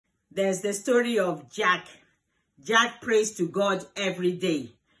There's the story of Jack. Jack prays to God every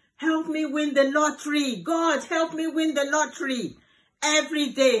day. Help me win the lottery. God, help me win the lottery. Every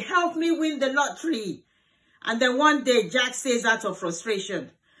day, help me win the lottery. And then one day, Jack says out of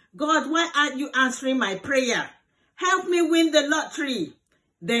frustration, God, why aren't you answering my prayer? Help me win the lottery.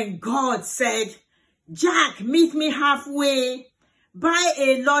 Then God said, Jack, meet me halfway. Buy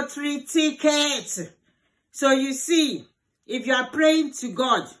a lottery ticket. So you see, if you are praying to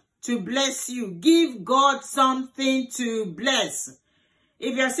God to bless you, give God something to bless.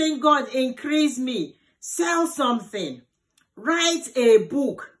 If you are saying, God, increase me, sell something, write a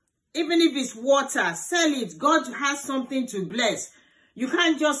book. Even if it's water, sell it. God has something to bless. You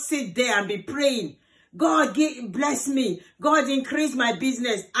can't just sit there and be praying, God, bless me. God, increase my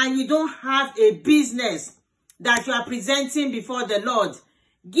business. And you don't have a business that you are presenting before the Lord.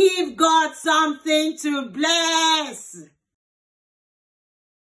 Give God something to bless.